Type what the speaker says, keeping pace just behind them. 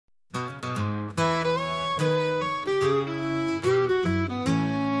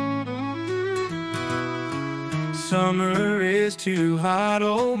Summer is too hot,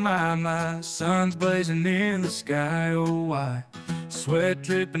 oh my, sun's blazing in the sky, oh why? Sweat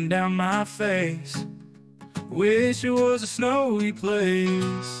dripping down my face, wish it was a snowy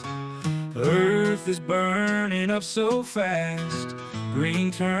place. Earth is burning up so fast, green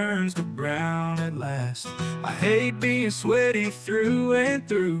turns to brown at last. I hate being sweaty through and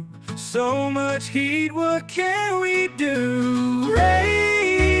through, so much heat, what can we do? Radiation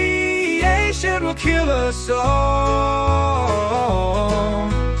will kill us all,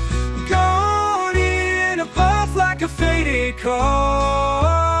 gone in a puff like a faded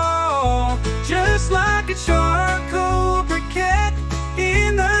call, just like a charcoal briquette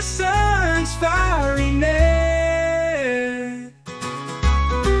in the sun's fiery net.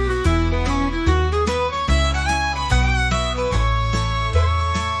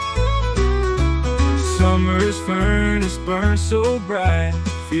 Summer's furnace burns so bright,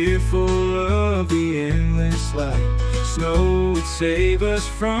 fearful of the endless light. Snow would save us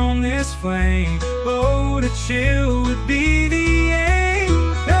from this flame, oh, the chill would be the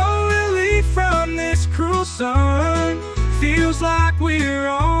aim. No relief from this cruel sun, feels like we're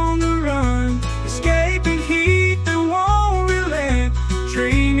on the run, escaping heat that won't relent,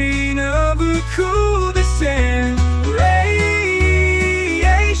 dreaming of a cool descent. Radiation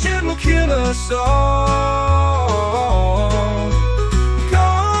will kill us all,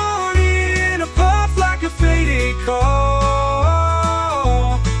 gone in a puff like a faded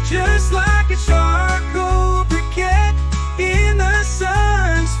call, just like a charcoal briquette in the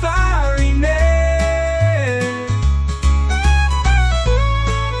sun's fiery net.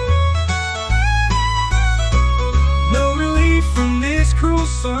 No relief from this cruel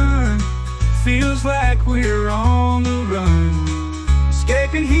sun, feels like we're on the run,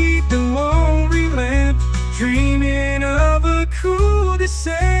 escaping heat that won't relent, dreaming of a cool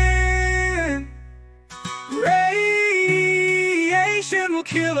descent. Radiation will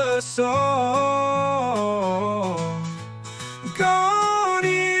kill us all, gone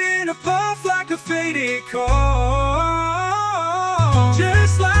in a puff like a faded call, just